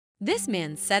This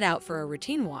man set out for a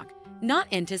routine walk, not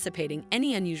anticipating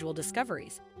any unusual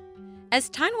discoveries. As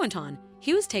time went on,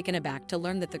 he was taken aback to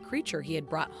learn that the creature he had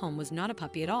brought home was not a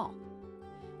puppy at all.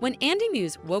 When Andy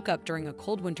Muse woke up during a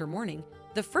cold winter morning,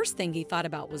 the first thing he thought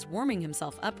about was warming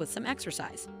himself up with some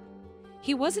exercise.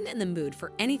 He wasn't in the mood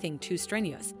for anything too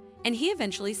strenuous, and he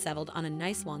eventually settled on a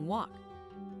nice long walk.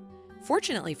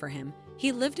 Fortunately for him,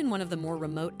 he lived in one of the more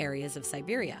remote areas of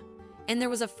Siberia, and there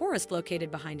was a forest located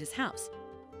behind his house.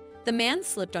 The man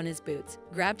slipped on his boots,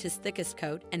 grabbed his thickest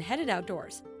coat, and headed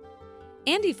outdoors.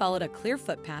 Andy followed a clear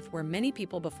footpath where many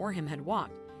people before him had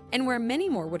walked, and where many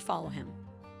more would follow him.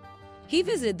 He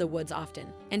visited the woods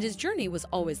often, and his journey was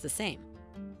always the same.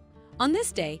 On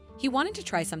this day, he wanted to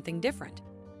try something different.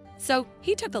 So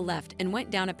he took a left and went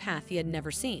down a path he had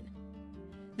never seen.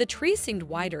 The trees seemed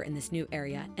wider in this new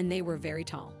area, and they were very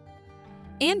tall.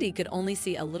 Andy could only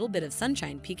see a little bit of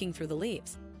sunshine peeking through the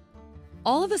leaves.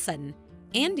 All of a sudden,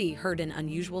 Andy heard an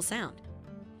unusual sound.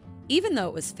 Even though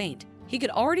it was faint, he could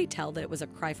already tell that it was a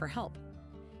cry for help.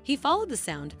 He followed the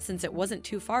sound since it wasn't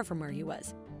too far from where he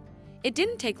was. It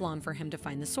didn't take long for him to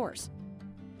find the source.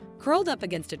 Curled up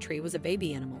against a tree was a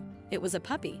baby animal. It was a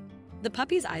puppy. The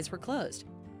puppy's eyes were closed.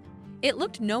 It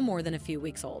looked no more than a few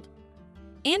weeks old.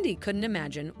 Andy couldn't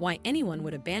imagine why anyone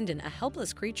would abandon a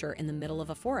helpless creature in the middle of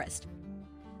a forest.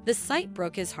 The sight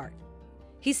broke his heart.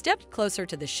 He stepped closer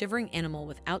to the shivering animal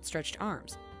with outstretched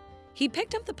arms. He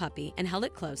picked up the puppy and held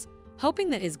it close, hoping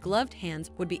that his gloved hands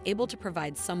would be able to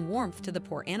provide some warmth to the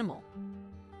poor animal.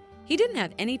 He didn't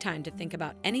have any time to think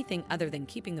about anything other than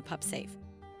keeping the pup safe.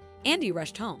 Andy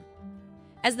rushed home.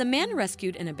 As the man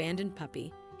rescued an abandoned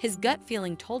puppy, his gut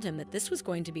feeling told him that this was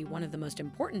going to be one of the most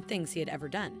important things he had ever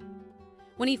done.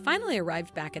 When he finally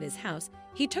arrived back at his house,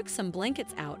 he took some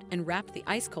blankets out and wrapped the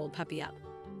ice-cold puppy up.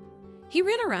 He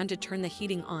ran around to turn the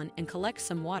heating on and collect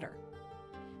some water.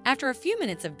 After a few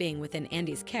minutes of being within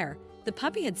Andy's care, the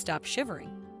puppy had stopped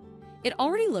shivering. It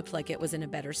already looked like it was in a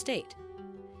better state.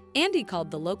 Andy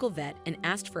called the local vet and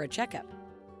asked for a checkup.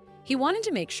 He wanted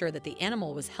to make sure that the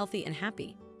animal was healthy and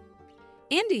happy.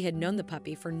 Andy had known the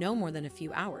puppy for no more than a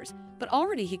few hours, but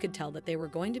already he could tell that they were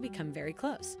going to become very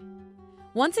close.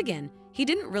 Once again, he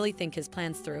didn't really think his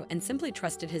plans through and simply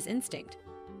trusted his instinct.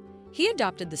 He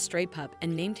adopted the stray pup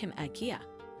and named him Ikea.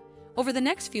 Over the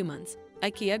next few months,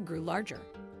 Ikea grew larger.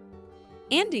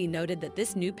 Andy noted that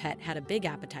this new pet had a big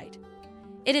appetite.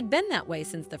 It had been that way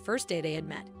since the first day they had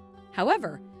met.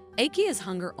 However, Ikea's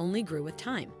hunger only grew with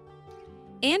time.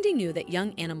 Andy knew that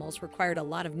young animals required a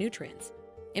lot of nutrients.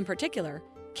 In particular,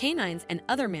 canines and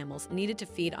other mammals needed to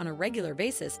feed on a regular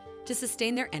basis to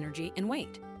sustain their energy and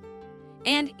weight.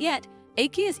 And yet,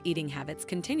 Ikea's eating habits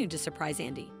continued to surprise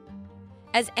Andy.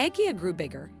 As Ikea grew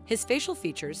bigger, his facial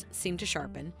features seemed to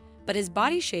sharpen, but his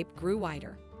body shape grew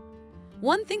wider.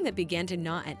 One thing that began to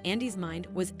gnaw at Andy's mind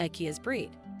was Ikea's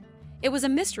breed. It was a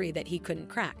mystery that he couldn't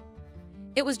crack.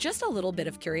 It was just a little bit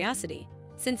of curiosity,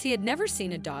 since he had never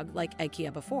seen a dog like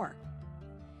Ikea before.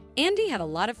 Andy had a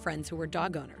lot of friends who were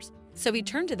dog owners, so he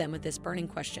turned to them with this burning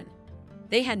question.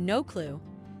 They had no clue.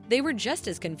 They were just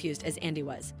as confused as Andy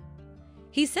was.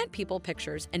 He sent people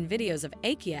pictures and videos of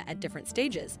Ikea at different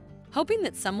stages, hoping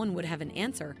that someone would have an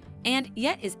answer, and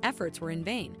yet his efforts were in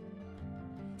vain.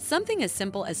 Something as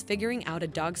simple as figuring out a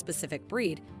dog-specific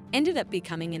breed ended up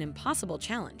becoming an impossible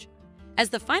challenge. As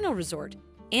the final resort,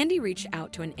 Andy reached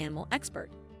out to an animal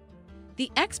expert.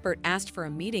 The expert asked for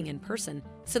a meeting in person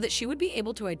so that she would be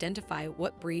able to identify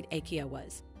what breed Ikea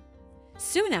was.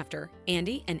 Soon after,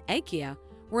 Andy and Ikea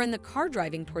were in the car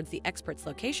driving towards the expert's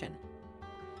location.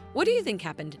 What do you think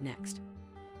happened next?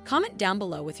 Comment down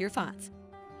below with your thoughts.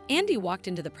 Andy walked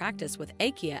into the practice with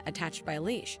Ikea attached by a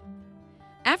leash.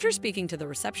 After speaking to the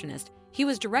receptionist, he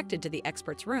was directed to the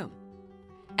expert's room.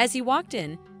 As he walked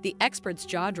in, the expert's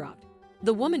jaw dropped.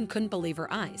 The woman couldn't believe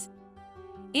her eyes.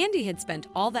 Andy had spent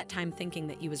all that time thinking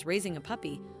that he was raising a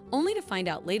puppy, only to find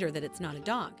out later that it's not a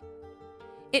dog.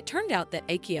 It turned out that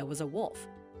Ikea was a wolf.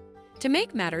 To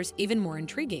make matters even more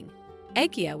intriguing,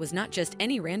 Ikea was not just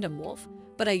any random wolf,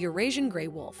 but a Eurasian gray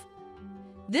wolf.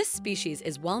 This species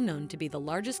is well known to be the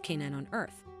largest canine on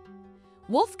Earth.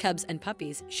 Wolf cubs and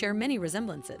puppies share many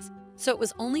resemblances, so it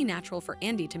was only natural for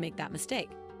Andy to make that mistake.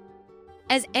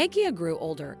 As Ikea grew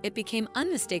older, it became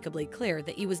unmistakably clear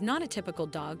that he was not a typical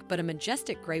dog but a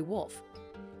majestic gray wolf.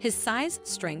 His size,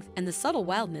 strength, and the subtle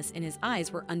wildness in his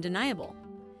eyes were undeniable.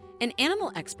 An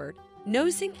animal expert,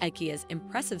 noticing Ikea's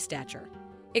impressive stature,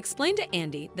 explained to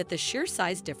Andy that the sheer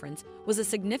size difference was a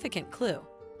significant clue.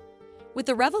 With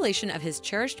the revelation of his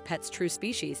cherished pet's true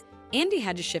species, Andy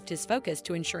had to shift his focus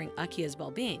to ensuring Ikea's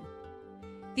well-being.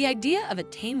 The idea of a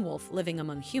tame wolf living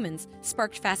among humans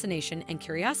sparked fascination and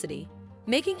curiosity,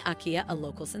 making Akia a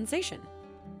local sensation.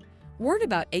 Word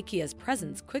about Akia's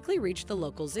presence quickly reached the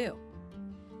local zoo.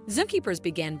 Zookeepers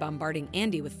began bombarding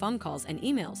Andy with phone calls and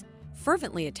emails,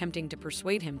 fervently attempting to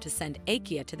persuade him to send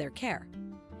Akia to their care.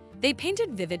 They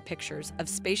painted vivid pictures of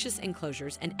spacious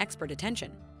enclosures and expert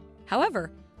attention.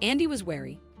 However, Andy was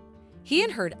wary. He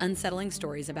had heard unsettling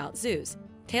stories about zoos,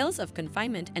 tales of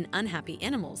confinement and unhappy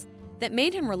animals that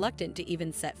made him reluctant to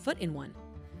even set foot in one,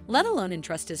 let alone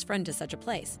entrust his friend to such a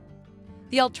place.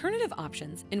 The alternative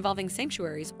options, involving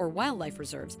sanctuaries or wildlife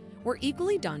reserves, were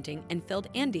equally daunting and filled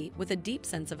Andy with a deep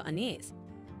sense of unease.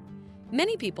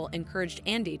 Many people encouraged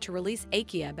Andy to release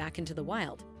Akia back into the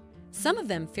wild, some of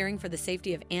them fearing for the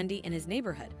safety of Andy and his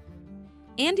neighborhood.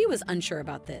 Andy was unsure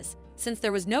about this, since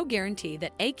there was no guarantee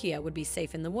that Akia would be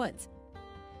safe in the woods.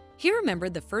 He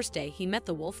remembered the first day he met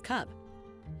the wolf cub.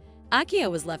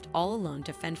 Akia was left all alone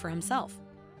to fend for himself.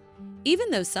 Even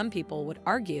though some people would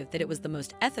argue that it was the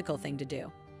most ethical thing to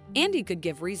do, Andy could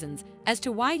give reasons as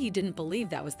to why he didn't believe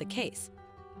that was the case.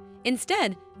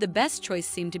 Instead, the best choice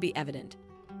seemed to be evident.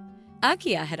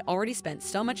 Akia had already spent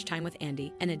so much time with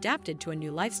Andy and adapted to a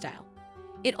new lifestyle.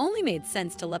 It only made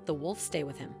sense to let the wolf stay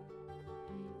with him.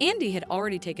 Andy had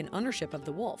already taken ownership of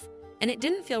the wolf, and it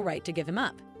didn't feel right to give him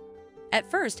up. At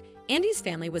first, Andy's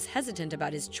family was hesitant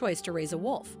about his choice to raise a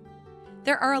wolf.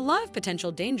 There are a lot of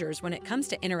potential dangers when it comes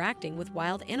to interacting with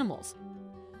wild animals.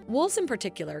 Wolves in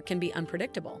particular can be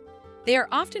unpredictable. They are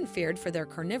often feared for their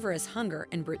carnivorous hunger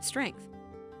and brute strength.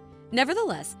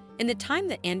 Nevertheless, in the time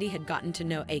that Andy had gotten to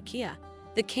know Akia,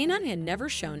 the canine had never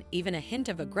shown even a hint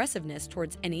of aggressiveness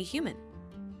towards any human.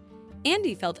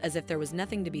 Andy felt as if there was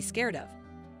nothing to be scared of.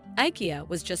 Akia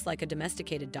was just like a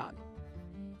domesticated dog.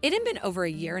 It had been over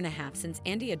a year and a half since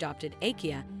Andy adopted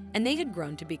Akia, and they had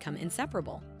grown to become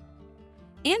inseparable.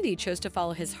 Andy chose to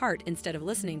follow his heart instead of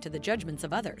listening to the judgments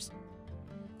of others.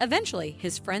 Eventually,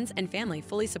 his friends and family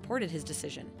fully supported his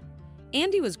decision.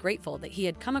 Andy was grateful that he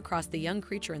had come across the young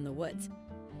creature in the woods,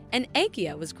 and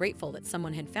Akia was grateful that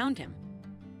someone had found him.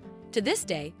 To this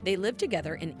day, they live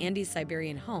together in Andy's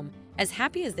Siberian home, as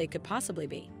happy as they could possibly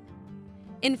be.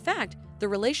 In fact, the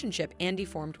relationship Andy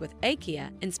formed with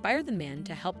Akia inspired the man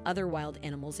to help other wild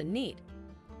animals in need.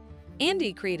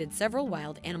 Andy created several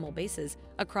wild animal bases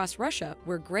across Russia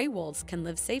where gray wolves can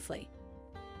live safely.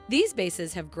 These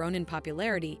bases have grown in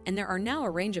popularity, and there are now a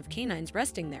range of canines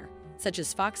resting there, such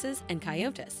as foxes and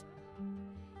coyotes.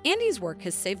 Andy's work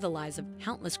has saved the lives of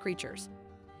countless creatures.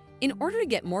 In order to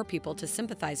get more people to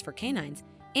sympathize for canines,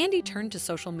 Andy turned to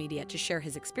social media to share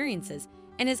his experiences,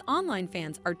 and his online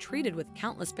fans are treated with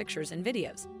countless pictures and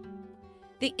videos.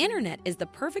 The internet is the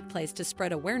perfect place to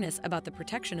spread awareness about the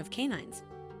protection of canines.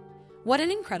 What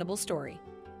an incredible story!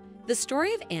 The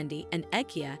story of Andy and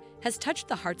Akia has touched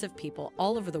the hearts of people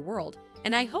all over the world,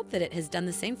 and I hope that it has done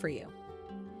the same for you.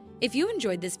 If you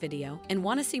enjoyed this video and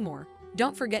want to see more,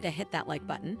 don't forget to hit that like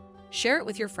button, share it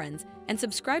with your friends, and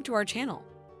subscribe to our channel.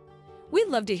 We'd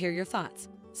love to hear your thoughts,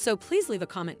 so please leave a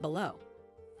comment below.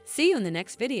 See you in the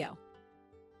next video.